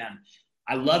work with them,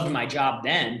 I loved my job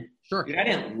then. Sure. Dude, I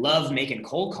didn't love making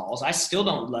cold calls. I still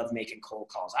don't love making cold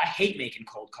calls. I hate making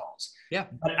cold calls. Yeah.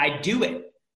 But I do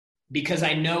it because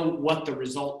I know what the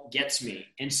result gets me.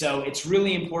 And so it's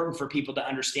really important for people to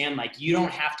understand, like, you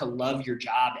don't have to love your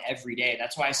job every day.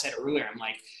 That's why I said earlier, I'm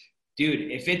like,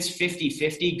 dude, if it's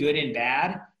 50-50 good and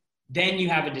bad, then you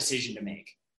have a decision to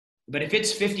make. But if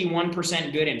it's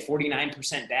 51% good and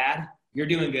 49% bad, you're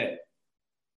doing good.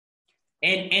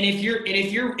 And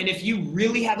if you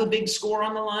really have a big score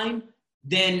on the line,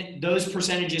 then those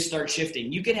percentages start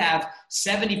shifting. You could have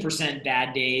 70%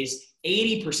 bad days,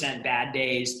 80% bad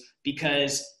days,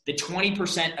 because the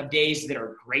 20% of days that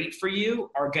are great for you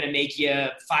are going to make you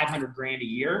 $500,000 a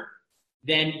year.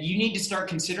 Then you need to start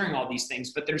considering all these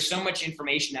things. But there's so much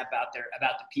information about the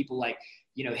people, like,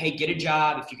 hey, get a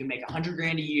job. If you can make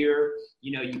 $100,000 a year,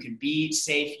 you can be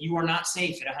safe. You are not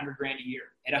safe at $100,000 a year.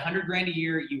 At $100,000 a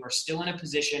year, you are still in a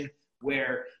position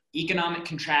where economic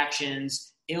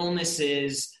contractions,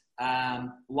 illnesses,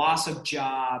 loss of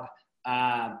job,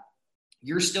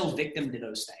 you're still victim to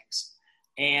those things.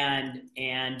 And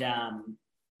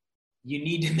you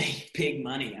need to make big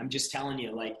money. I'm just telling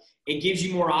you, like, it gives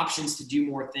you more options to do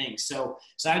more things. So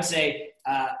I would say,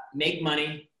 make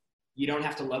money. You don't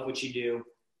have to love what you do.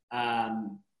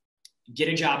 Get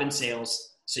a job in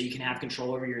sales so you can have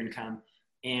control over your income,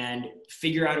 and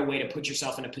figure out a way to put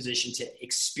yourself in a position to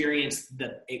experience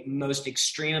the most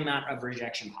extreme amount of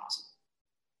rejection possible.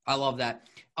 I love that.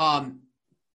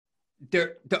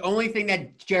 The only thing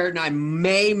that Jared and I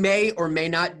may or may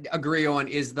not agree on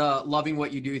is the loving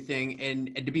what you do thing.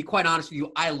 And to be quite honest with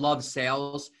you, I love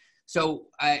sales. So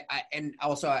I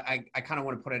kind of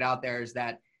want to put it out there is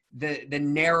that the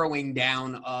narrowing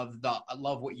down of the I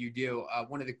love what you do.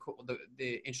 One of the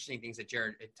interesting things that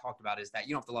Jared had talked about is that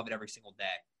you don't have to love it every single day,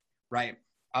 right?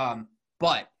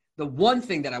 But the one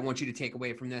thing that I want you to take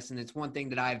away from this, and it's one thing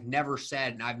that I've never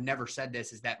said, and I've never said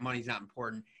this, is that money's not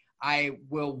important. I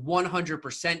will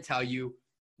 100% tell you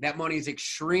that money is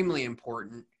extremely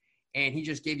important. And he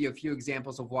just gave you a few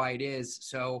examples of why it is.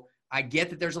 So I get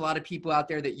that there's a lot of people out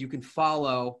there that you can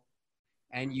follow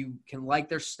and you can like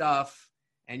their stuff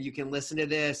and you can listen to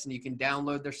this and you can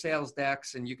download their sales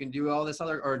decks and you can do all this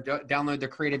other, or download their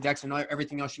creative decks and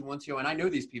everything else you want to. And I know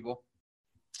these people,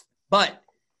 but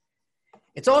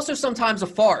it's also sometimes a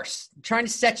farce, trying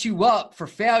to set you up for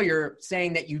failure,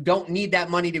 saying that you don't need that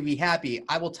money to be happy.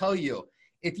 I will tell you,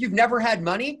 if you've never had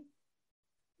money,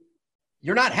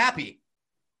 you're not happy.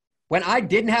 When I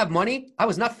didn't have money, I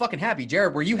was not fucking happy.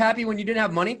 Jared, were you happy when you didn't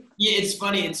have money? Yeah, it's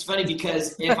funny. It's funny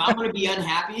because if I'm going to be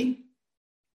unhappy,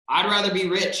 I'd rather be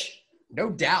rich. No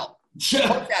doubt.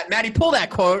 Maddie, pull that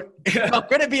quote. If I'm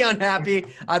going to be unhappy,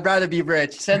 I'd rather be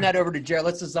rich. Send that over to Jared.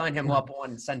 Let's design him up one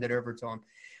and send it over to him.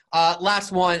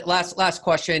 Last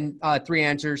question, 3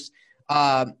 answers. You're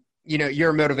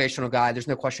a motivational guy. There's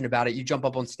no question about it. You jump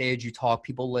up on stage, you talk,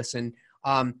 people listen.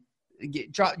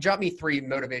 Drop me 3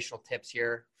 motivational tips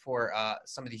here for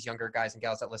some of these younger guys and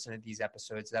gals that listen to these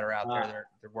episodes that are out there.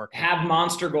 They're working. Have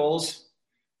monster goals.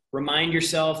 Remind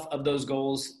yourself of those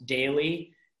goals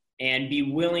daily and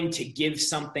be willing to give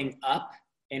something up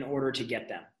in order to get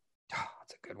them. Oh,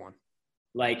 that's a good one.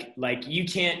 Like you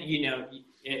can't,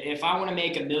 if I want to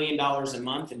make $1 million a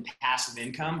month in passive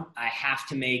income, I have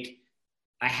to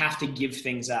give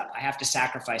things up. I have to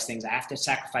sacrifice things. I have to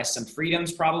sacrifice some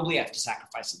freedoms probably. I have to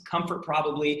sacrifice some comfort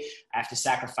probably. I have to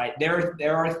sacrifice.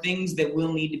 There are things that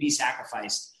will need to be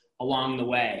sacrificed along the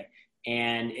way.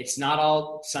 And it's not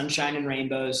all sunshine and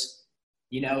rainbows.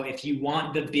 If you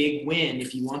want the big win,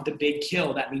 if you want the big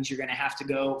kill, that means you're going to have to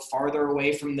go farther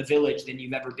away from the village than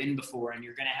you've ever been before. And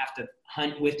you're going to have to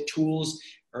hunt with tools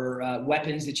or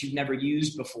weapons that you've never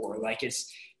used before. Like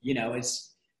you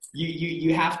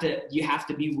have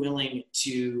to be willing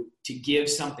to give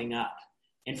something up.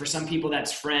 And for some people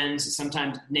that's friends,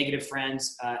 sometimes negative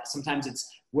friends. Sometimes it's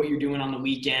what you're doing on the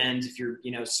weekends. If you're,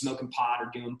 smoking pot or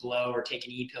doing blow or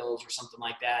taking e-pills or something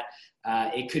like that.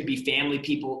 It could be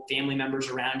family members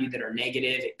around you that are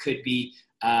negative. It could be,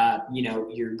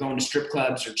 you're going to strip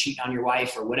clubs or cheating on your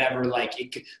wife or whatever.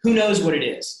 Who knows what it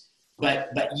is,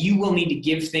 but you will need to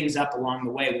give things up along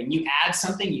the way. When you add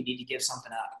something, you need to give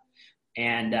something up,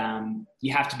 and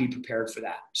you have to be prepared for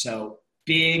that. So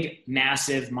big,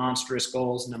 massive, monstrous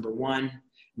goals. Number one.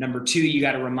 Number two, you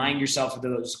got to remind yourself of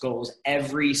those goals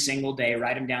every single day.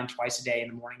 Write them down twice a day, in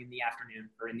the morning, in the afternoon,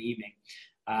 or in the evening.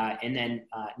 And then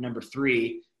number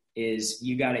three is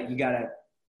you gotta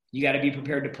be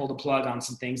prepared to pull the plug on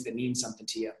some things that mean something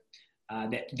to you,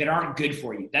 that aren't good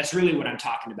for you. That's really what I'm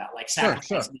talking about. Like sacrifice.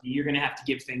 Sure. You're gonna have to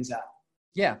give things up.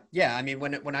 Yeah. I mean,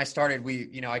 when I started,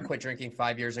 I quit drinking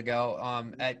 5 years ago.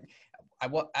 I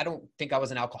don't think I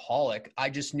was an alcoholic. I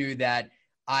just knew that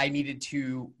I needed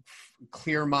to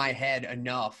clear my head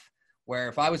enough where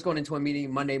if I was going into a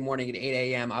meeting Monday morning at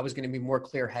 8 a.m., I was going to be more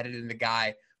clear-headed than the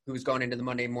guy who was going into the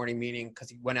Monday morning meeting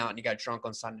because he went out and he got drunk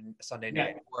on Sunday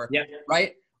night.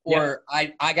 Right? Or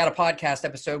I got a podcast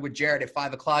episode with Jared at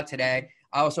 5:00 today.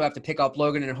 I also have to pick up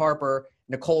Logan and Harper,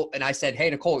 Nicole. And I said,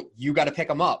 hey, Nicole, you got to pick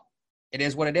them up. It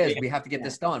is what it is. We have to get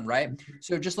this done, right?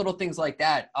 So just little things like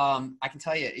that. I can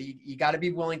tell you got to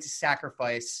be willing to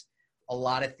sacrifice a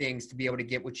lot of things to be able to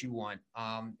get what you want.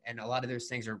 And a lot of those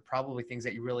things are probably things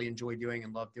that you really enjoy doing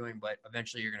and love doing, but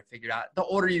eventually you're going to figure it out. The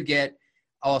older you get,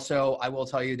 also, I will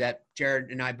tell you that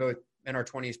Jared and I both in our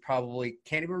 20s probably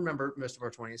can't even remember most of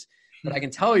our 20s, but I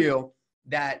can tell you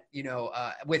that,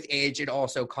 with age, it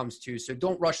also comes to. So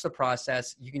don't rush the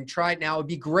process. You can try it now. It'd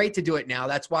be great to do it now.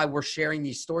 That's why we're sharing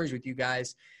these stories with you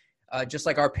guys. Just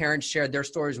like our parents shared their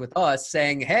stories with us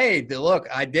saying, hey, look,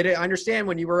 I did it. I understand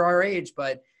when you were our age,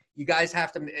 but you guys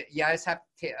have to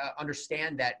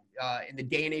understand that in the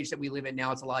day and age that we live in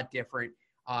now, it's a lot different.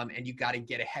 And you got to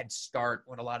get a head start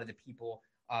on a lot of the people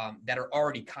that are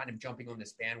already kind of jumping on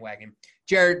this bandwagon.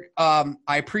 Jared, I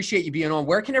appreciate you being on.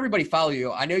 Where can everybody follow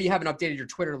you? I know you haven't updated your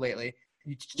Twitter lately.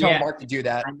 You tell Mark to do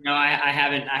that. No, I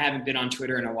haven't been on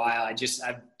Twitter in a while.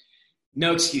 I've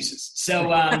no excuses. So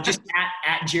just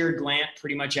at Jared Glant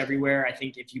pretty much everywhere. I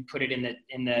think if you put it in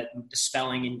the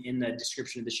spelling in the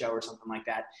description of the show or something like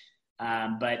that.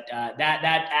 But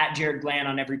that at Jared Glant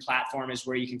on every platform is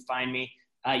where you can find me.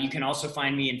 You can also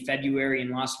find me in February in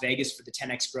Las Vegas for the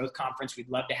 10X Growth Conference. We'd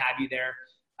love to have you there.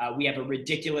 We have a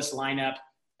ridiculous lineup.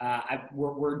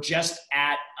 We're just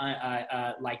at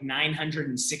like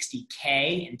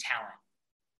 960K in talent.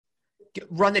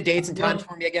 Run the dates and times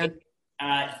for me again.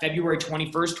 February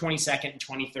 21st, 22nd, and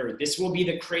 23rd. This will be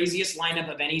the craziest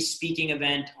lineup of any speaking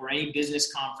event or any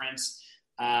business conference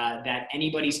that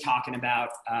anybody's talking about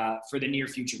for the near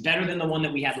future. Better than the one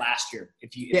that we had last year.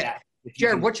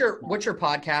 Jared, what's your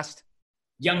podcast?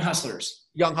 Young Hustlers.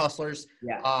 Young Hustlers.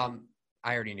 Yeah.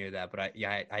 I already knew that, but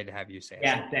I'd have you say it.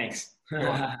 Yeah, thanks.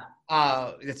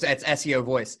 It's SEO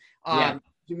voice.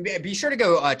 Be sure to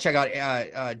go check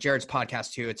out Jared's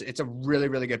podcast too. It's a really,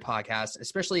 really good podcast,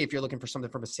 especially if you're looking for something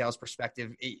from a sales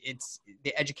perspective. It's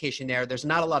the education there. There's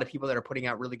not a lot of people that are putting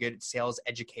out really good sales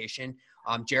education.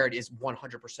 Jared is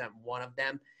 100% one of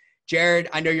them. Jared,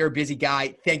 I know you're a busy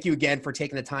guy. Thank you again for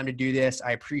taking the time to do this.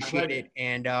 I appreciate it.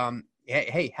 And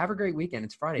hey, have a great weekend.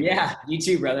 It's Friday. Yeah, man. You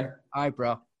too, brother. All right,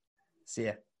 bro. See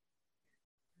ya.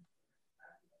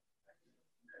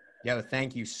 Yo,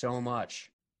 thank you so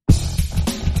much.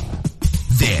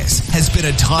 This has been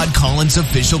a Todd Collins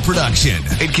official production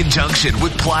in conjunction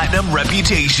with Platinum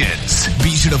Reputations.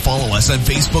 Be sure to follow us on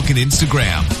Facebook and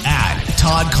Instagram at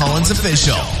Todd Collins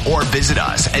Official or visit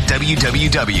us at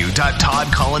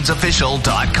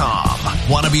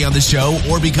www.toddcollinsofficial.com. Want to be on the show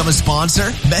or become a sponsor?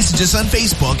 Message us on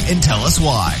Facebook and tell us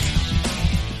why.